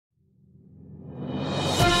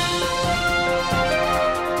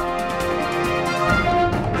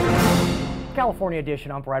California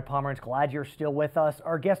edition. I'm Brad Pomerance. Glad you're still with us.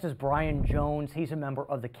 Our guest is Brian Jones. He's a member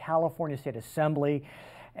of the California State Assembly.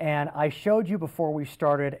 And I showed you before we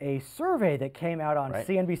started a survey that came out on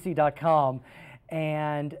CNBC.com,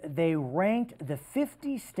 and they ranked the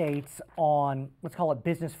 50 states on, let's call it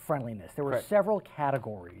business friendliness. There were several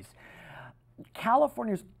categories.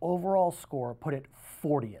 California's overall score put it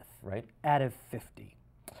 40th out of 50.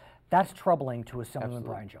 That's troubling to Assemblyman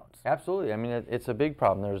Brian Jones. Absolutely. I mean, it's a big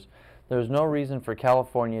problem. There's no reason for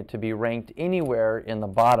California to be ranked anywhere in the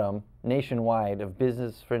bottom nationwide of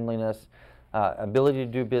business friendliness, ability to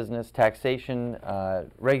do business, taxation,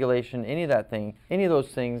 regulation, any of those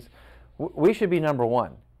things. We should be number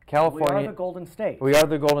one. California. We are the golden state. We are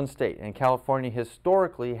the golden state, and California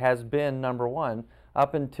historically has been number one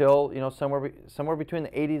up until somewhere between the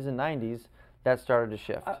 80s and 90s. That started to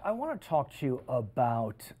shift. I want to talk to you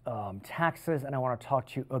about taxes, and I want to talk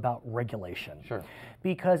to you about regulation. Sure.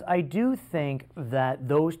 Because I do think that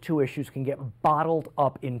those two issues can get bottled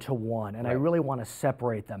up into one, and I really want to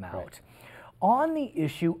separate them out. On the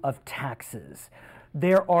issue of taxes,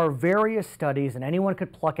 there are various studies, and anyone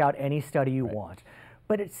could pluck out any study you want,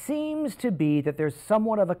 but it seems to be that there's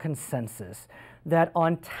somewhat of a consensus that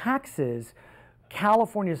on taxes,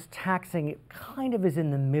 California's taxing kind of is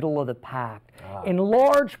in the middle of the pack, in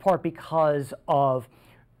large part because of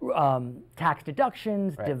tax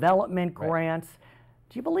deductions, development grants.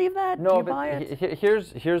 Do you believe that? No, Do you but buy it?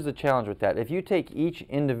 Here's the challenge with that. If you take each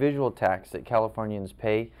individual tax that Californians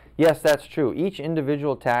pay, yes, that's true. Each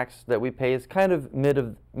individual tax that we pay is kind of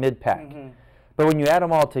mid-pack. But when you add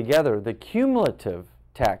them all together, the cumulative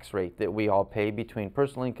tax rate that we all pay between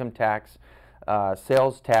personal income tax,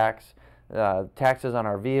 sales tax, taxes on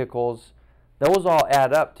our vehicles, those all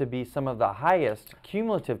add up to be some of the highest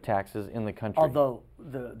cumulative taxes in the country. Although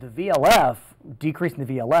the VLF, decreasing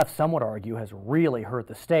the VLF, some would argue, has really hurt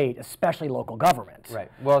the state, especially local governments.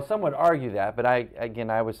 Right. Well, some would argue that, but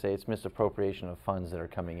I would say it's misappropriation of funds that are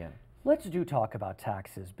coming in. Let's talk about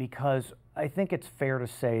taxes, because I think it's fair to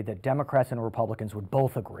say that Democrats and Republicans would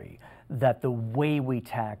both agree that the way we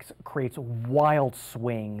tax creates wild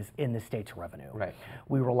swings in the state's revenue. Right.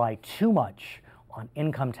 We rely too much on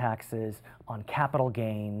income taxes, on capital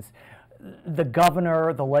gains. The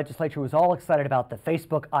governor, the legislature was all excited about the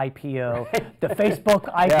Facebook IPO. The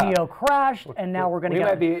Facebook IPO crashed, and now we're going to We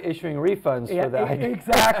might be issuing refunds for that.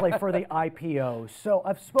 Exactly, for the IPO. So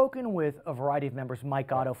I've spoken with a variety of members,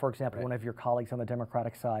 Mike Otto, for example, one of your colleagues on the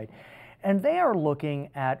Democratic side, and they are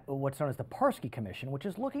looking at what's known as the Parsky Commission, which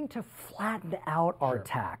is looking to flatten out our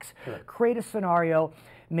tax, create a scenario.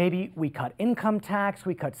 Maybe we cut income tax,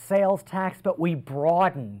 we cut sales tax, but we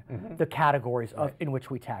broaden the categories in which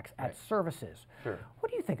we tax at services.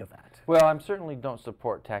 What do you think of that? Well, I certainly don't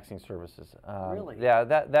support taxing services. Really? Yeah,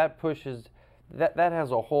 that pushes, that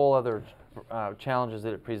has a whole other challenges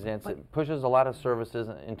that it presents. It pushes a lot of services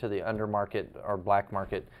into the undermarket or black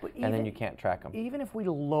market, and then you can't track them. Even if we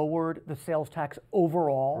lowered the sales tax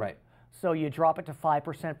overall, so you drop it to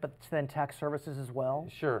 5%, but then tax services as well?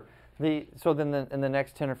 Sure. So then in the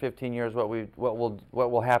next 10 or 15 years, what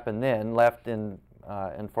will happen then, left in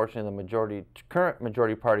unfortunately the current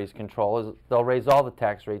majority party's control, is they'll raise all the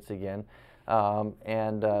tax rates again,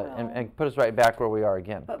 and put us right back where we are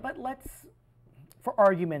again. But let's, for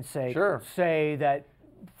argument's sake, say that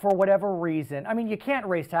for whatever reason, I mean, you can't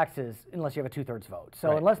raise taxes unless you have a 2/3 vote.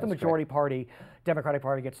 So unless the majority party, Democratic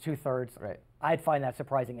Party, gets 2/3, I'd find that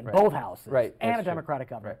surprising in both houses, and a Democratic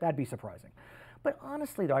government. That'd be surprising. But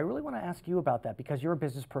honestly, though, I really want to ask you about that, because you're a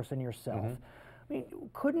business person yourself. I mean,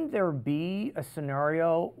 couldn't there be a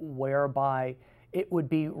scenario whereby it would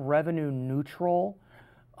be revenue neutral,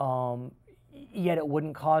 yet it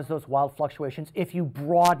wouldn't cause those wild fluctuations if you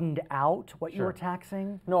broadened out what you were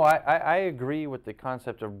taxing? No, I agree with the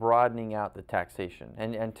concept of broadening out the taxation.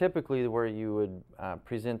 And typically where you would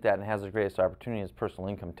present that and has the greatest opportunity is personal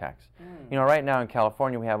income tax. You know, right now in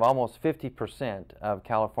California, we have almost 50% of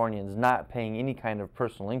Californians not paying any kind of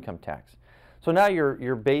personal income tax. So now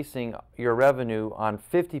you're basing your revenue on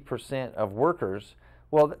 50% of workers.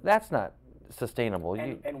 Well, that's not sustainable.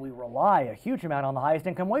 And we rely a huge amount on the highest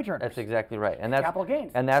income wage earners. That's exactly right. And that's capital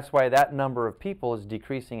gains. And that's why that number of people is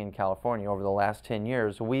decreasing in California over the last 10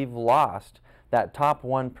 years. We've lost that top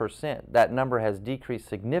 1%. That number has decreased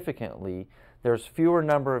significantly. There's fewer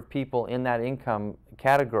number of people in that income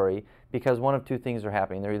category because one of two things are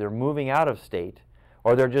happening. They're either moving out of state,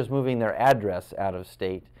 or they're just moving their address out of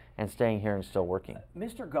state and staying here and still working.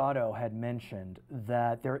 Mr. Gatto had mentioned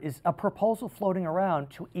that there is a proposal floating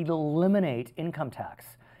around to eliminate income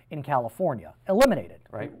tax in California. Eliminate it.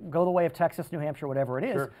 Right. Go the way of Texas, New Hampshire, whatever it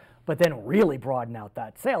is, but then really broaden out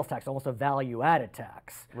that sales tax, almost a value-added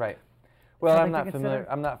tax. Right. Well, I'm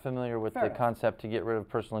not familiar with the concept to get rid of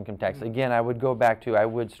personal income tax. Again, I would go back to, I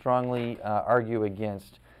would strongly argue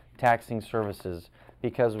against taxing services,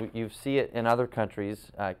 because you see it in other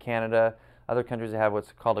countries, Canada, other countries that have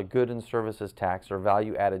what's called a good and services tax or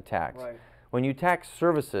value added tax. Right. When you tax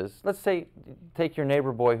services, let's say take your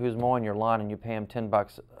neighbor boy who's mowing your lawn and you pay him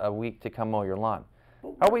 $10 a week to come mow your lawn.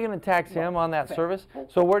 Are we going to tax him on that service?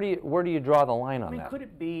 So where do you draw the line on that? Could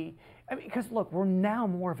it be? Because look, we're now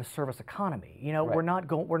more of a service economy. You know, we're not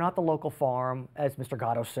the local farm, as Mr.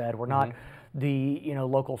 Gatto said. We're not the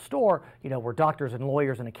local store. You know, we're doctors and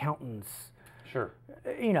lawyers and accountants. Sure.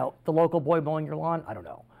 You know, the local boy mowing your lawn. I don't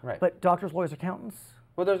know. Right. But doctors, lawyers, accountants.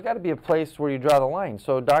 Well, there's got to be a place where you draw the line.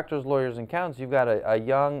 So doctors, lawyers, and accountants, you've got a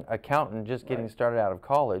young accountant just getting started out of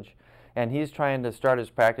college, and he's trying to start his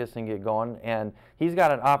practice and get going, and he's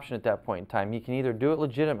got an option at that point in time. He can either do it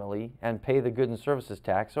legitimately and pay the goods and services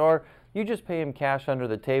tax, or you just pay him cash under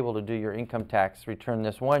the table to do your income tax return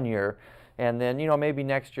this one year, and then, you know, maybe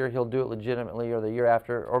next year he'll do it legitimately, or the year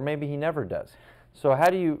after, or maybe he never does. So how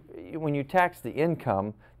do you, when you tax the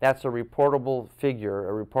income, that's a reportable figure,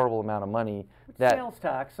 a reportable amount of money. Sales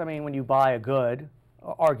tax, I mean, when you buy a good,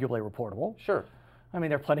 arguably reportable. Sure. I mean,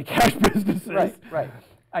 there are plenty of cash businesses. Right.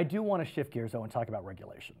 I do want to shift gears, though, and talk about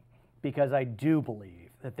regulation, because I do believe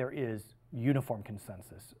that there is uniform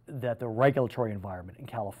consensus that the regulatory environment in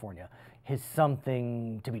California has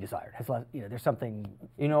something to be desired. There's something.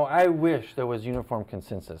 You know, I wish there was uniform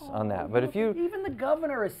consensus on that. But if you, even the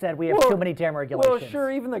governor has said we have too many damn regulations. Well, sure,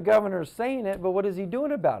 even the governor's saying it, but what is he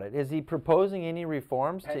doing about it? Is he proposing any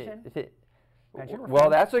reforms? Pension reform? Well,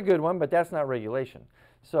 that's a good one, but that's not regulation.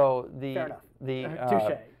 So Fair enough.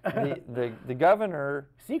 the governor.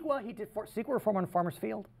 CEQA, he did CEQA reform on Farmers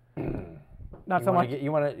Field. Not so much.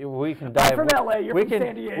 We can dive. I'm from LA. You're from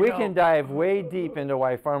San Diego. We can dive way deep into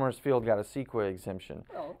why Farmers Field got a CEQA exemption.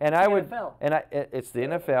 Well, and it's the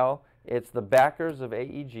NFL. It's the backers of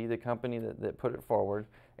AEG, the company that put it forward,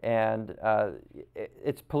 and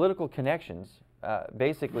it's political connections.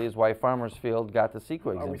 Basically, is why Farmers Field got the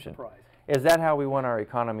CEQA exemption. Are we surprised? Is that how we want our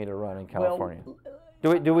economy to run in California?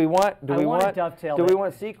 Do we want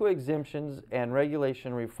CEQA exemptions and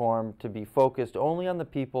regulation reform to be focused only on the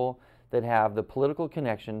people that have the political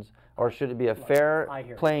connections, or should it be a fair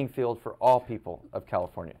playing field for all people of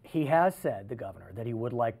California? He has said, the governor, that he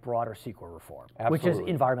would like broader CEQA reform, Absolutely. Which is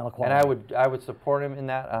environmental quality. And I would support him in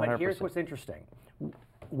that 100%. But here's what's interesting.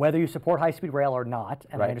 Whether you support high-speed rail or not,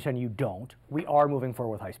 and I understand you don't, we are moving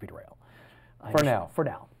forward with high-speed rail. For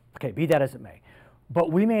now. Okay, be that as it may.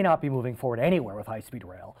 But we may not be moving forward anywhere with high-speed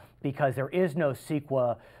rail because there is no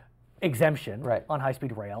CEQA exemption on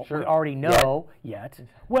high-speed rail. Sure. We already know yet.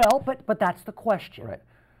 Well, but that's the question. Right.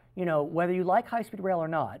 You know, whether you like high-speed rail or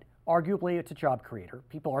not, arguably it's a job creator.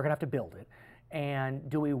 People are going to have to build it. And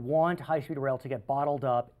do we want high-speed rail to get bottled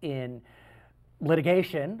up in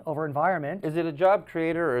litigation over environment? Is it a job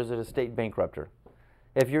creator or is it a state bankrupter?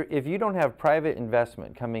 If you don't have private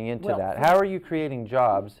investment coming into that, how are you creating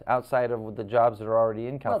jobs outside of the jobs that are already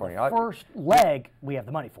in California? Well, the first leg we have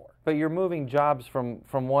the money for. But you're moving jobs from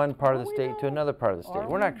one part of the state to another part of the state.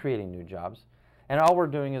 We're not creating new jobs, and all we're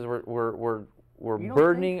doing is we're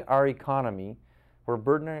burdening our economy. We're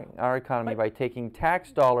burdening our economy by taking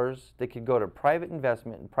tax dollars that could go to private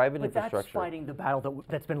investment and private infrastructure. But that's fighting the battle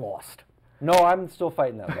that's been lost. No, I'm still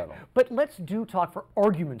fighting that battle. But let's talk for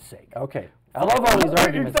argument's sake. Okay. I love all these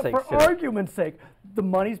arguments' sake. For argument's sake, the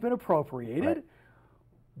money's been appropriated. Right.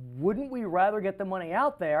 Wouldn't we rather get the money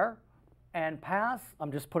out there and pass,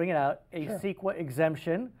 I'm just putting it out, a CEQA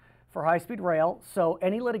exemption for high-speed rail so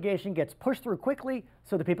any litigation gets pushed through quickly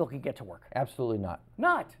so the people can get to work? Absolutely not.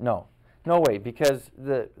 Not? No. No way, because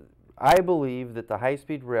I believe that the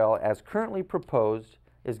high-speed rail, as currently proposed,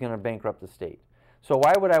 is going to bankrupt the state. So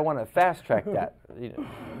why would I want to fast-track that?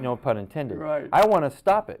 No pun intended. Right. I want to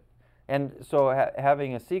stop it. And so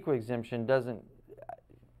having a CEQA exemption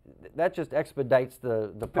that just expedites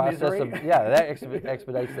the process of, that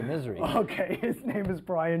expedites the misery. Okay, his name is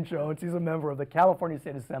Brian Jones. He's a member of the California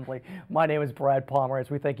State Assembly. My name is Brad Pomerance.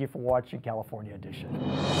 We thank you for watching California Edition.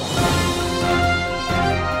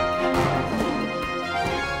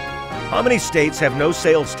 How many states have no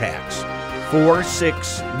sales tax? 4,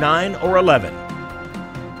 6, 9, or 11?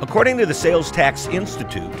 According to the Sales Tax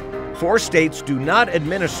Institute, 4 states do not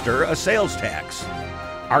administer a sales tax: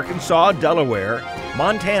 Arkansas, Delaware,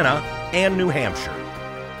 Montana, and New Hampshire.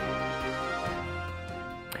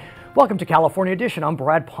 Welcome to California Edition. I'm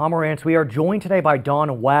Brad Pomerance. We are joined today by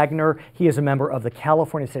Don Wagner. He is a member of the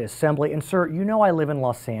California State Assembly. And sir, you know I live in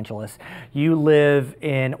Los Angeles. You live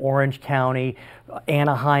in Orange County.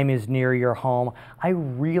 Anaheim is near your home. I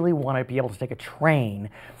really want to be able to take a train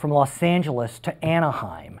from Los Angeles to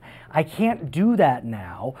Anaheim. I can't do that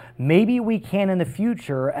now. Maybe we can in the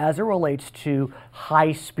future as it relates to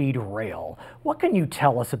high-speed rail. What can you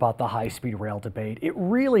tell us about the high-speed rail debate? It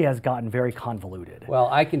really has gotten very convoluted. Well,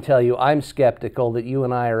 I can tell you I'm skeptical that you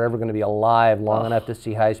and I are ever going to be alive long enough to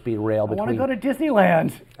see high-speed rail. I want to go to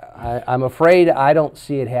Disneyland. I'm afraid I don't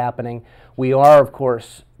see it happening. We are, of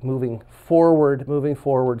course, moving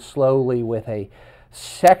forward slowly with a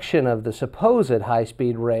section of the supposed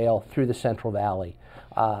high-speed rail through the Central Valley.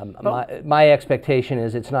 My expectation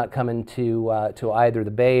is it's not coming to either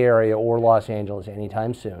the Bay Area or Los Angeles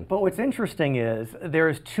anytime soon. But what's interesting is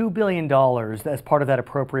there's $2 billion as part of that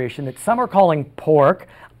appropriation that some are calling pork.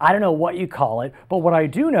 I don't know what you call it, but what I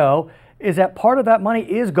do know is that part of that money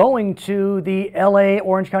is going to the LA,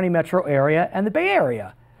 Orange County metro area and the Bay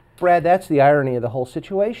Area. Brad, that's the irony of the whole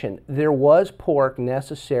situation. There was pork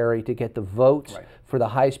necessary to get the votes for the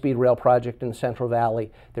high-speed rail project in the Central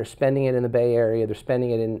Valley. They're spending it in the Bay Area. They're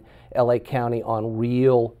spending it in LA County on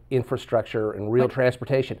real infrastructure and real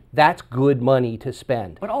transportation. That's good money to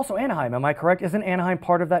spend. But also Anaheim, am I correct? Isn't Anaheim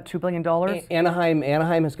part of that $2 billion?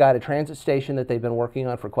 Anaheim has got a transit station that they've been working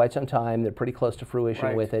on for quite some time. They're pretty close to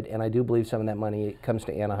fruition with it, and I do believe some of that money comes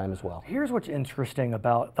to Anaheim as well. Here's what's interesting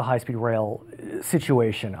about the high-speed rail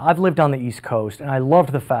situation. I've lived on the East Coast, and I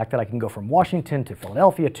loved the fact that I can go from Washington to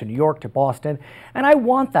Philadelphia to New York to Boston, and I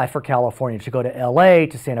want that for California, to go to LA,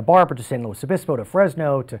 to Santa Barbara, to San Luis Obispo, to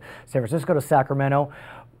Fresno, to San Francisco, to Sacramento.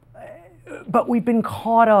 But we've been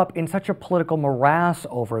caught up in such a political morass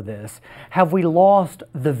over this. Have we lost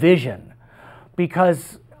the vision?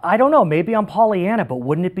 Because, I don't know, maybe I'm Pollyanna, but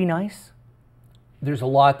wouldn't it be nice? There's a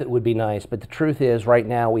lot that would be nice, but the truth is right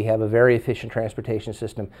now we have a very efficient transportation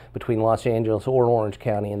system between Los Angeles or Orange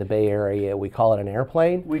County and the Bay Area. We call it an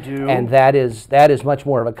airplane. We do. And that is much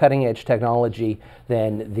more of a cutting edge technology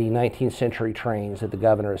than the 19th century trains that the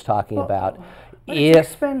governor is talking about. But it's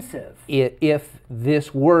expensive. If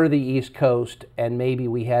this were the East Coast and maybe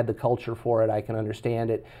we had the culture for it, I can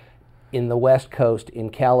understand it. In the West Coast,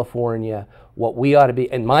 in California, what we ought to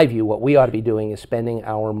be, in my view, what we ought to be doing is spending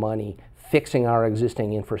our money fixing our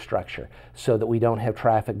existing infrastructure so that we don't have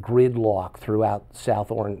traffic gridlock throughout South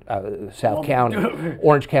County,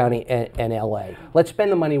 Orange County, and LA. Let's spend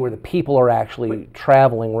the money where the people are actually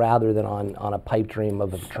traveling rather than on a pipe dream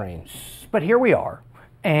of a train. But here we are,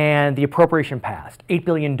 and the appropriation passed, $8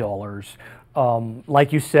 billion.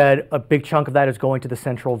 Like you said, a big chunk of that is going to the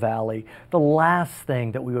Central Valley. The last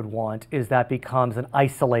thing that we would want is that becomes an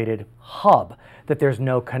isolated hub, that there's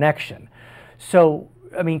no connection. So,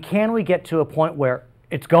 I mean, can we get to a point where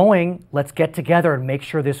it's going, let's get together and make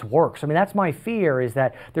sure this works? I mean, that's my fear, is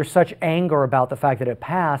that there's such anger about the fact that it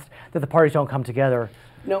passed that the parties don't come together.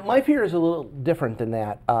 No, my fear is a little different than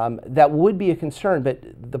that. That would be a concern, but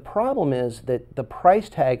the problem is that the price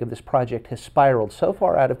tag of this project has spiraled so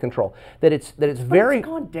far out of control that it's very... It's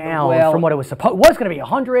gone down from what it was supposed. It was going to be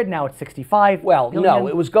 100, now it's 65. Well, billion. no,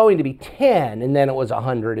 it was going to be 10, and then it was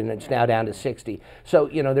 100, and it's now down to 60. So,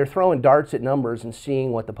 you know, they're throwing darts at numbers and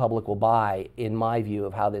seeing what the public will buy, in my view,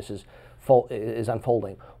 of how this is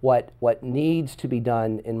unfolding. What needs to be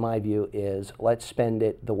done, in my view, is let's spend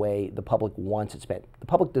it the way the public wants it spent. The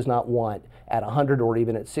public does not want, at 100 or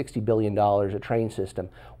even at $60 billion, a train system.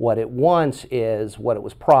 What it wants is what it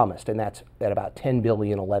was promised, and that's at about $10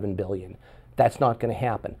 billion, $11 billion. That's not going to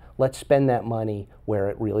happen. Let's spend that money where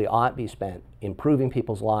it really ought to be spent, improving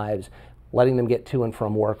people's lives, letting them get to and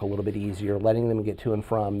from work a little bit easier, letting them get to and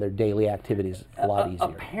from their daily activities a lot easier.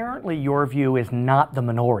 Apparently your view is not the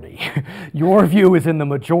minority. Your view is in the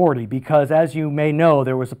majority, because as you may know,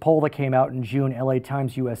 there was a poll that came out in June, LA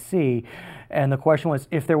Times USC, and the question was,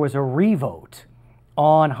 if there was a revote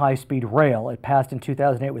on high-speed rail, it passed in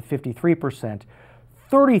 2008 with 53%,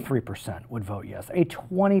 33% would vote yes, a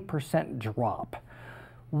 20% drop.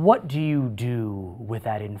 What do you do with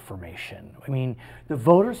that information? I mean, the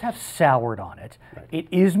voters have soured on it. Right. It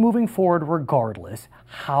is moving forward regardless.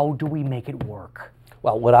 How do we make it work?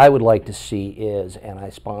 Well, what I would like to see is, and I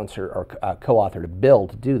sponsor or co-authored a bill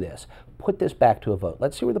to do this, put this back to a vote.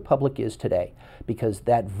 Let's see where the public is today, because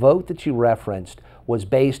that vote that you referenced was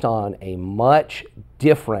based on a much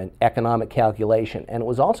different economic calculation, and it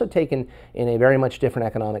was also taken in a very much different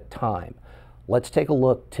economic time. Let's take a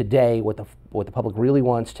look today what the public really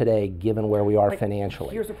wants today, given where we are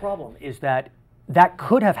financially. Here's the problem: is that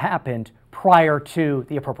could have happened prior to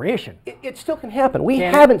the appropriation. It still can happen. We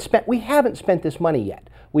haven't spent this money yet.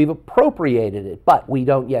 We've appropriated it, but we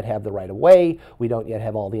don't yet have the right of way. We don't yet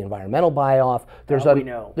have all the environmental buy-off. There's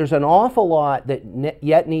an awful lot that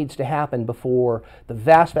yet needs to happen before the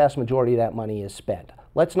vast, vast majority of that money is spent.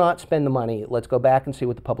 Let's not spend the money. Let's go back and see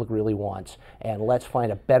what the public really wants, and let's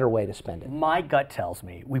find a better way to spend it. My gut tells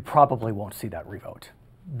me we probably won't see that revote.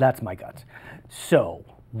 That's my gut. So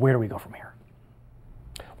where do we go from here?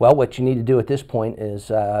 Well, what you need to do at this point is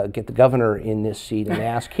get the governor in this seat and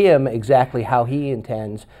ask him exactly how he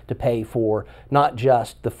intends to pay for not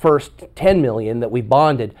just the first $10 million that we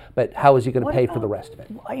bonded, but how is he going to pay for the rest of it?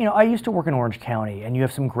 You know, I used to work in Orange County, and you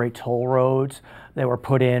have some great toll roads that were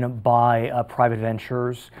put in by private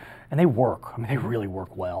ventures, and they work. I mean, they really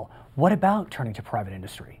work well. What about turning to private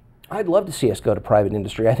industry? I'd love to see us go to private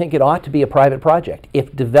industry. I think it ought to be a private project.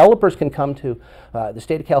 If developers can come to the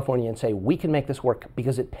state of California and say, we can make this work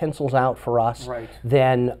because it pencils out for us,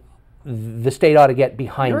 then the state ought to get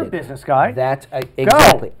behind it. You're a business guy. That's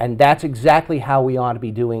exactly, and that's exactly how we ought to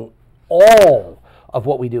be doing all of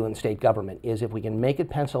what we do in state government. Is if we can make it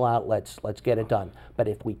pencil out, let's get it done. But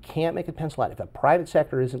if we can't make it pencil out, if the private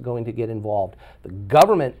sector isn't going to get involved, the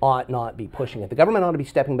government ought not be pushing it. The government ought to be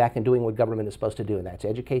stepping back and doing what government is supposed to do, and that's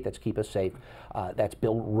educate, that's keep us safe, that's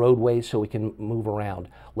build roadways so we can move around.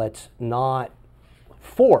 Let's not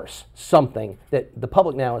force something that the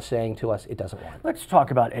public now is saying to us it doesn't want. Let's talk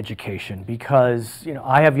about education, because you know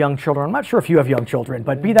I have young children. I'm not sure if you have young children,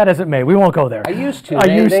 but be that as it may, we won't go there. I used to.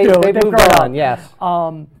 They've moved on. Yes.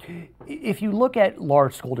 If you look at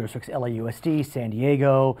large school districts, LAUSD, San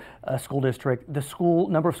Diego school district, the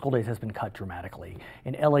number of school days has been cut dramatically.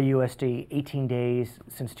 In LAUSD, 18 days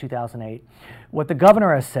since 2008. What the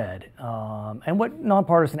governor has said, and what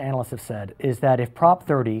nonpartisan analysts have said, is that if Prop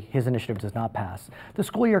 30, his initiative, does not pass, the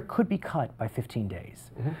school year could be cut by 15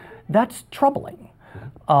 days. That's troubling.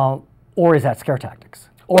 Or is that scare tactics?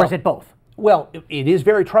 Or is it both? Well, it is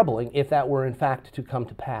very troubling if that were in fact to come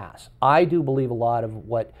to pass. I do believe a lot of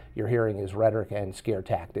what you're hearing is rhetoric and scare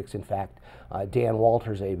tactics. In fact, Dan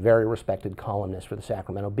Walters, a very respected columnist for the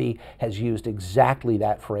Sacramento Bee, has used exactly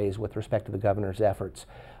that phrase with respect to the governor's efforts,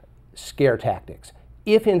 scare tactics.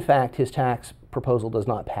 If in fact his tax proposal does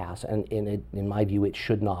not pass, and in my view it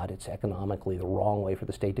should not, it's economically the wrong way for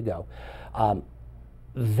the state to go,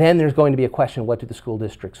 then there's going to be a question, what do the school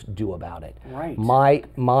districts do about it? Right.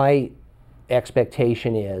 My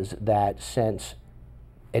expectation is that since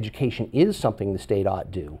education is something the state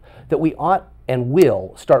ought to do, that we ought and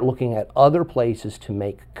will start looking at other places to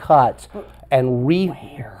make cuts and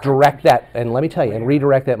redirect that, and let me tell you, and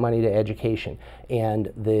redirect that money to education.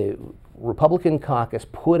 And the Republican caucus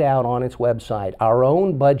put out on its website our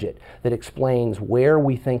own budget that explains where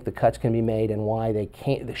we think the cuts can be made and why they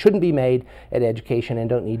shouldn't be made at education and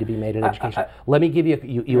don't need to be made at education. Let me give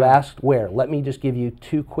you asked where. Let me just give you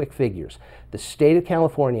two quick figures. The state of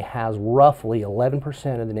California has roughly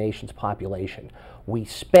 11% of the nation's population. We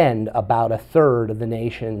spend about a third of the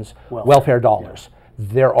nation's welfare dollars.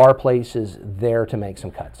 There are places there to make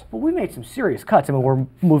some cuts. Well, we made some serious cuts. I mean, we're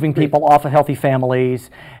moving people off of healthy families,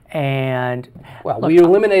 and we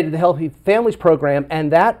eliminated the Healthy Families program,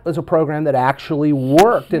 and that was a program that actually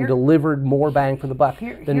worked and delivered more bang for the buck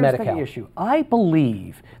than Medi-Cal. Here's the issue. I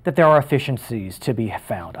believe that there are efficiencies to be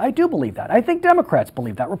found. I do believe that. I think Democrats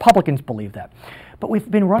believe that. Republicans believe that. But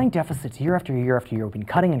we've been running deficits year after year after year. We've been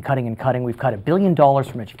cutting and cutting and cutting. We've cut $1 billion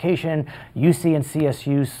from education. UC and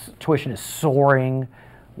CSU's tuition is soaring.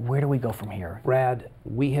 Where do we go from here? Brad,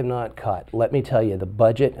 we have not cut. Let me tell you, the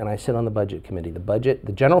budget, and I sit on the budget committee,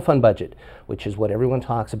 the general fund budget, which is what everyone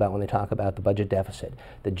talks about when they talk about the budget deficit.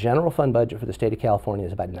 The general fund budget for the state of California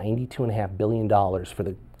is about $92.5 billion for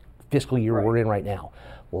the fiscal year we're in right now.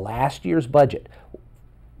 Last year's budget,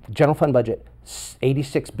 general fund budget,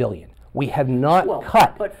 $86 billion. We have not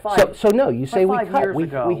cut. But so no, you say we cut. We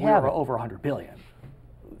have over $100 billion.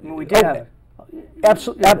 I mean, we did have.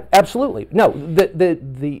 Absolutely. No,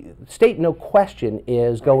 the state, no question,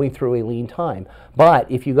 is going through a lean time.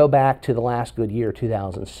 But if you go back to the last good year,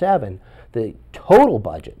 2007, the total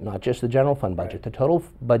budget, not just the general fund budget, the total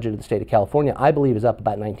budget of the state of California, I believe, is up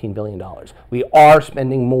about $19 billion. We are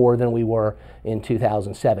spending more than we were in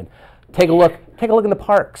 2007. Take a look in the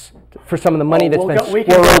parks for some of the money that's been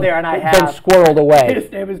squirreled away.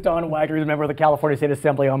 His name is Don Wagner. He's a member of the California State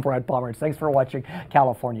Assembly. I'm Brad Pomerance. Thanks for watching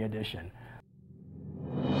California Edition.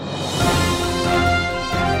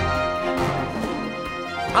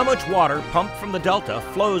 How much water pumped from the Delta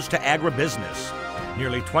flows to agribusiness?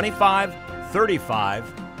 Nearly 25,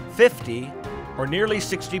 35, 50, or nearly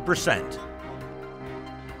 60%.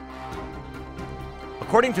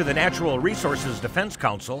 According to the Natural Resources Defense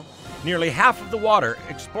Council, nearly half of the water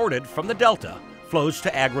exported from the Delta flows to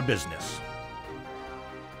agribusiness.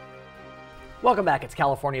 Welcome back. It's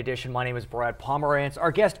California Edition. My name is Brad Pomerance.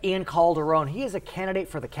 Our guest, Ian Calderon, he is a candidate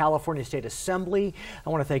for the California State Assembly.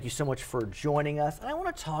 I want to thank you so much for joining us. And I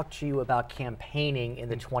want to talk to you about campaigning in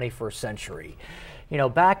the 21st century. You know,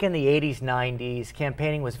 back in the 80s, 90s,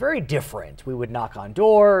 campaigning was very different. We would knock on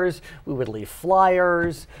doors, we would leave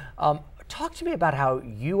flyers. Talk to me about how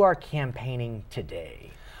you are campaigning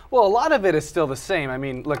today. Well, a lot of it is still the same. I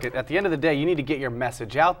mean, look, at the end of the day, you need to get your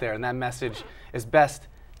message out there, and that message is best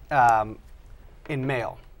in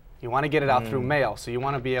mail. You want to get it out through mail, so you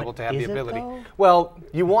want to be able to have the ability. Well,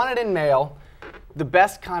 you want it in mail. The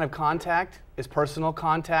best kind of contact is personal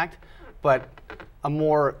contact, but a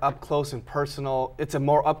more up close and personal. It's a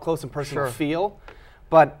more up close and personal feel,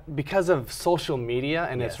 but because of social media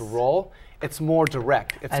and its role, it's more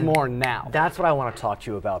direct. It's more now. That's what I want to talk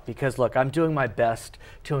to you about, because look, I'm doing my best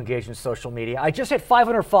to engage in social media. I just hit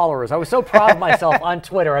 500 followers. I was so proud of myself on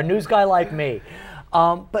Twitter, a news guy like me.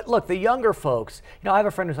 But look, the younger folks, you know, I have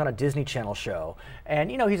a friend who's on a Disney Channel show, and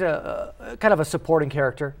you know, he's a kind of a supporting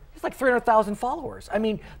character. He's like 300,000 followers. I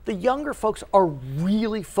mean, the younger folks are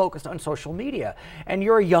really focused on social media, and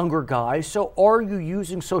you're a younger guy, so are you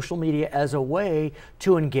using social media as a way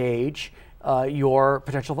to engage your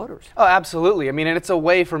potential voters? Oh, absolutely. I mean, and it's a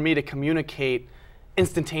way for me to communicate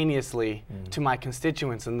instantaneously to my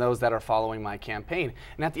constituents and those that are following my campaign.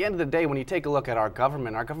 And at the end of the day, when you take a look at our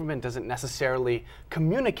government doesn't necessarily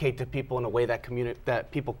communicate to people in a way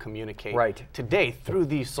that people communicate today through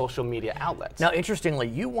these social media outlets. Now, interestingly,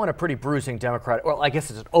 you won a pretty bruising Democratic, well, I guess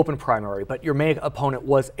it's an open primary, but your main opponent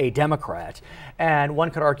was a Democrat, and one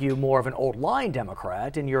could argue more of an old line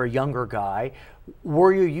Democrat, and you're a younger guy.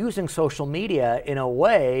 Were you using social media in a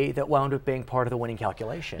way that wound up being part of the winning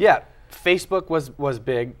calculation? Yeah. Facebook was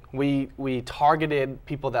big. We targeted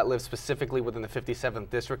people that live specifically within the 57th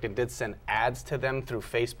district and did send ads to them through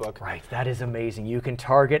Facebook. Right, that is amazing. You can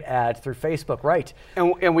target ads through Facebook, right?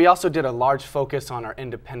 And we also did a large focus on our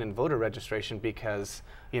independent voter registration because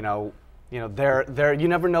you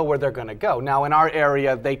never know where they're going to go. Now in our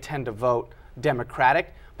area, they tend to vote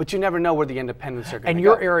Democratic, but you never know where the independents are going to go. And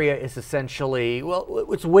your area is essentially, well,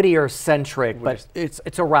 it's Whittier-centric, but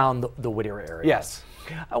it's around the Whittier area. Yes.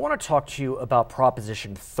 I want to talk to you about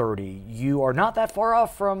Proposition 30. You are not that far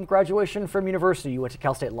off from graduation from university. You went to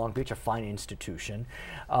Cal State Long Beach, a fine institution.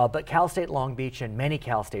 But Cal State Long Beach and many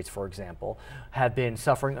Cal States, for example, have been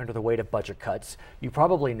suffering under the weight of budget cuts. You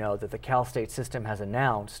probably know that the Cal State system has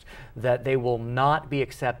announced that they will not be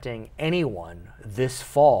accepting anyone this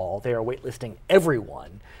fall. They are waitlisting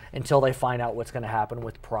everyone until they find out what's going to happen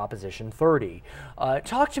with Proposition 30.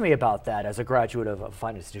 Talk to me about that as a graduate of a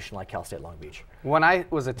fine institution like Cal State Long Beach. When I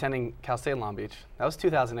was attending Cal State Long Beach, that was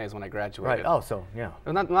 2008 is when I graduated. Right. Oh, so yeah.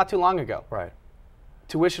 Not too long ago. Right.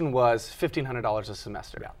 Tuition was $1,500 a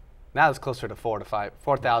semester. Yeah. Now it's closer to $4,000,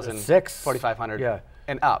 $4,500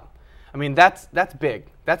 and up. I mean, that's big.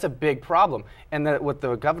 That's a big problem. And with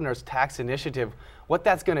the governor's tax initiative, what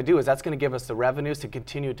that's going to do is that's going to give us the revenues to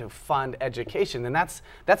continue to fund education, and that's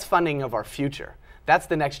funding of our future. That's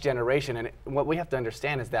the next generation, and what we have to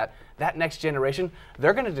understand is that next generation,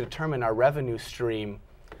 they're going to determine our revenue stream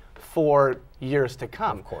for years to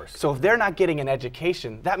come. Of course. So if they're not getting an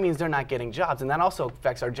education, that means they're not getting jobs, and that also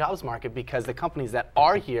affects our jobs market because the companies that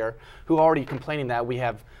are here who are already complaining that we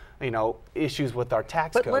have issues with our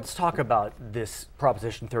tax code. But let's talk about this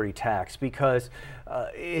Proposition 30 tax, because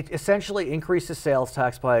it essentially increases sales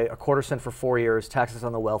tax by 1/4 cent for 4 years, taxes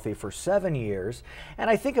on the wealthy for 7 years.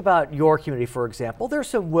 And I think about your community, for example. There's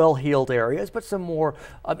some well-heeled areas, but some more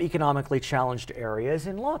economically challenged areas.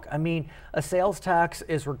 And look, I mean, a sales tax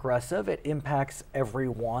is regressive. It impacts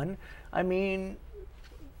everyone. I mean,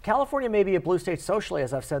 California may be a blue state socially,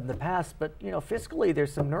 as I've said in the past, but fiscally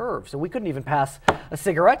there's some nerves. So we couldn't even pass a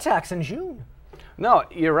cigarette tax in June. No,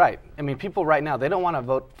 you're right. I mean, people right now, they don't want to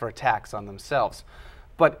vote for a tax on themselves.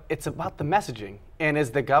 But it's about the messaging. And is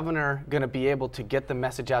the governor going to be able to get the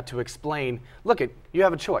message out to explain, look, you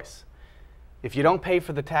have a choice. If you don't pay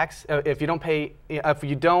for the tax, if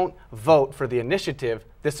you don't vote for the initiative,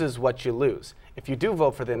 this is what you lose. If you do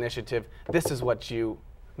vote for the initiative, this is what you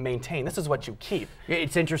maintain. This is what you keep.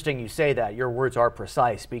 It's interesting you say that. Your words are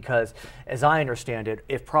precise because, as I understand it,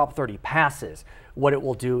 if Prop 30 passes, what it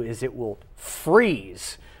will do is it will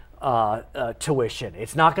freeze tuition.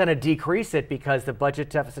 It's not going to decrease it because the budget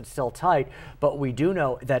deficit's still tight, but we do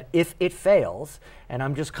know that if it fails, and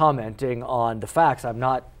I'm just commenting on the facts, I'm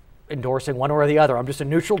not endorsing one or the other, I'm just a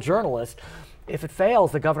neutral journalist. If it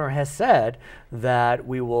fails, the governor has said that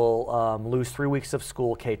we will lose 3 weeks of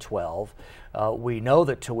school K-12. We know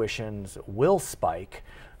that tuitions will spike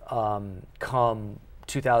come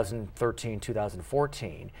 2013,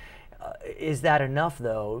 2014. Is that enough,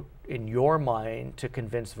 though, in your mind, to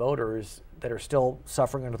convince voters that are still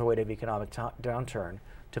suffering under the weight of economic downturn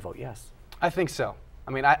to vote yes? I think so.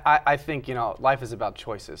 I mean, I think, life is about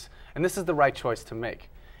choices, and this is the right choice to make.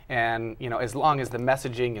 And, as long as the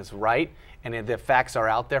messaging is right and the facts are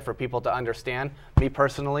out there for people to understand, me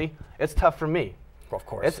personally, it's tough for me. Of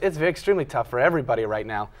course. It's extremely tough for everybody right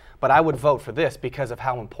now, but I would vote for this because of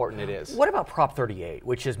how important it is. What about Prop 38,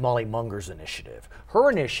 which is Molly Munger's initiative? Her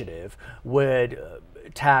initiative would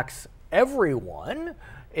tax everyone.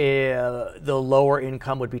 The lower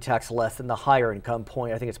income would be taxed less than the higher income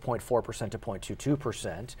point. I think it's 0.4% to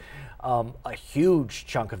 0.22%. A huge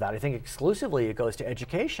chunk of that, I think exclusively it goes to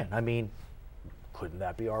education. I mean, couldn't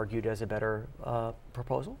that be argued as a better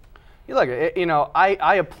proposal? Look,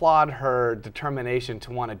 I applaud her determination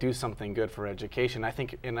to want to do something good for education. I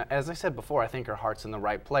think, as I said before, I think her heart's in the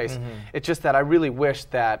right place. It's just that I really wish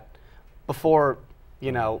that before,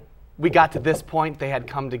 we got to this point, they had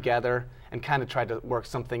come together and kind of tried to work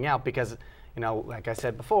something out because, like I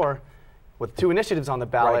said before, with 2 initiatives on the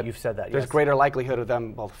ballot, right, you've said that, there's greater likelihood of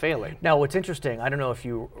them both failing. Now, what's interesting, I don't know if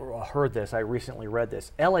you heard this, I recently read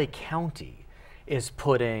this, LA County is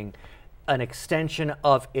putting an extension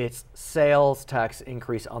of its sales tax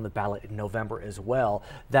increase on the ballot in November as well.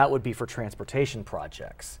 That would be for transportation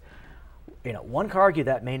projects. One could argue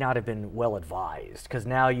that may not have been well advised because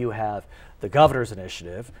now you have the governor's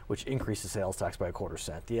initiative, which increases sales tax by 1/4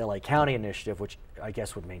 cent, the LA County initiative, which I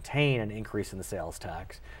guess would maintain an increase in the sales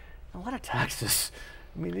tax. A lot of taxes.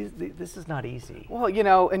 I mean, this is not easy. Well,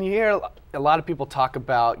 and you hear a lot of people talk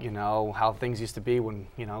about, how things used to be when,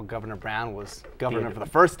 Governor Brown was governor for the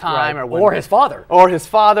first time, right. Or his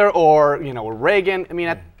father, or Reagan. I mean,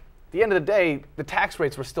 at the end of the day, the tax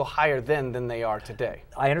rates were still higher then than they are today.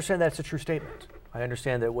 I understand that's a true statement. I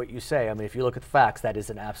understand that what you say. I mean, if you look at the facts, that is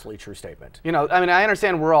an absolutely true statement. I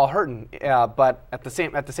understand we're all hurting, but at the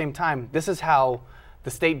same time, this is how the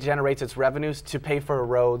state generates its revenues to pay for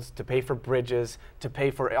roads, to pay for bridges, to pay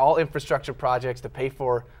for all infrastructure projects, to pay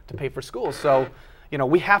for schools. So,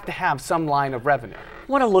 we have to have some line of revenue.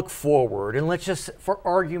 I want to look forward, and let's just, for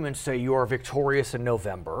argument's sake, you are victorious in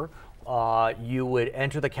November. You would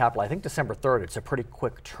enter the Capitol, I think December 3rd. It's a pretty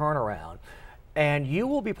quick turnaround. And you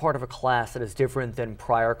will be part of a class that is different than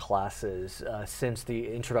prior classes since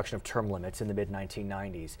the introduction of term limits in the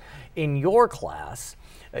mid-1990s. In your class,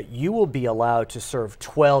 you will be allowed to serve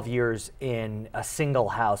 12 years in a single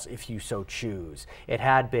house if you so choose. It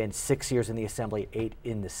had been 6 years in the Assembly, 8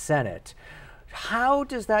 in the Senate. How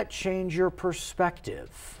does that change your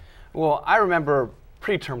perspective? Well, I remember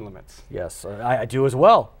pre-term limits. Yes, I do as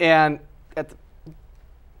well. And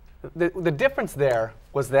the difference there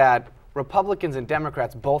was that Republicans and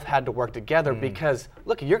Democrats both had to work together because,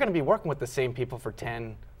 look, you're going to be working with the same people for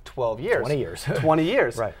 10, 12 years. 20 years. 20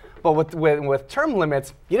 years. Right. But with term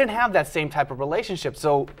limits, you didn't have that same type of relationship.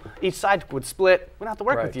 So each side would split. We don't have to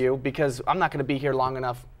work with you because I'm not going to be here long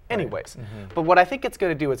enough anyways. Right. But what I think it's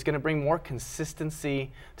going to do, it's going to bring more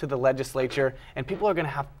consistency to the legislature, and people are going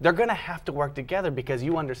to have to work together because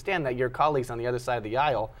you understand that your colleagues on the other side of the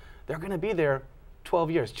aisle, they're going to be there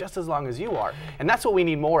 12 years, just as long as you are. And that's what we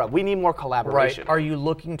need more of. We need more collaboration. Right. Are you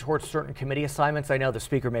looking towards certain committee assignments? I know the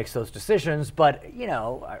Speaker makes those decisions, but,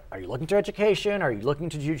 are you looking to education? Are you looking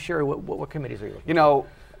to judiciary? What committees are you looking to?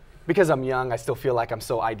 Because I'm young, I still feel like I'm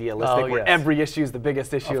so idealistic where every issue is the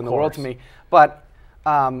biggest issue in the world to me. But,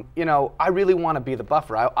 I really want to be the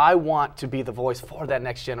buffer. I want to be the voice for that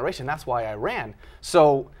next generation. That's why I ran.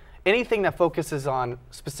 So anything that focuses on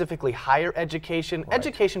specifically higher education,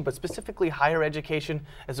 but specifically higher education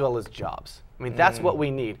as well as jobs. I mean, that's what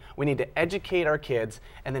we need. We need to educate our kids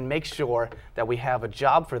and then make sure that we have a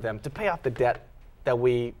job for them to pay off the debt that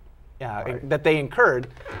that they incurred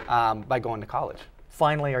by going to college.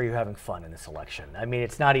 Finally, are you having fun in this election? I mean,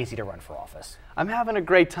 it's not easy to run for office. I'm having a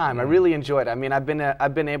great time. I really enjoy it. I mean, I've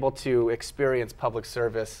been able to experience public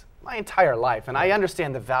service my entire life, and I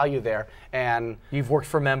understand the value there. And you've worked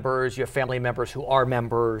for members, you have family members who are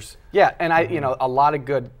members. Yeah, and a lot of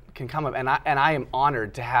good can come up, and I am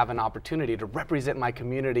honored to have an opportunity to represent my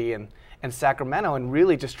community in Sacramento and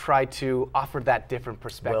really just try to offer that different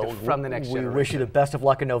perspective from the next generation. We wish you the best of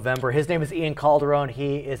luck in November. His name is Ian Calderon.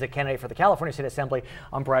 He is a candidate for the California State Assembly.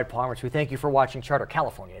 I'm Brad Pomerance. We thank you for watching Charter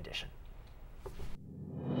California Edition.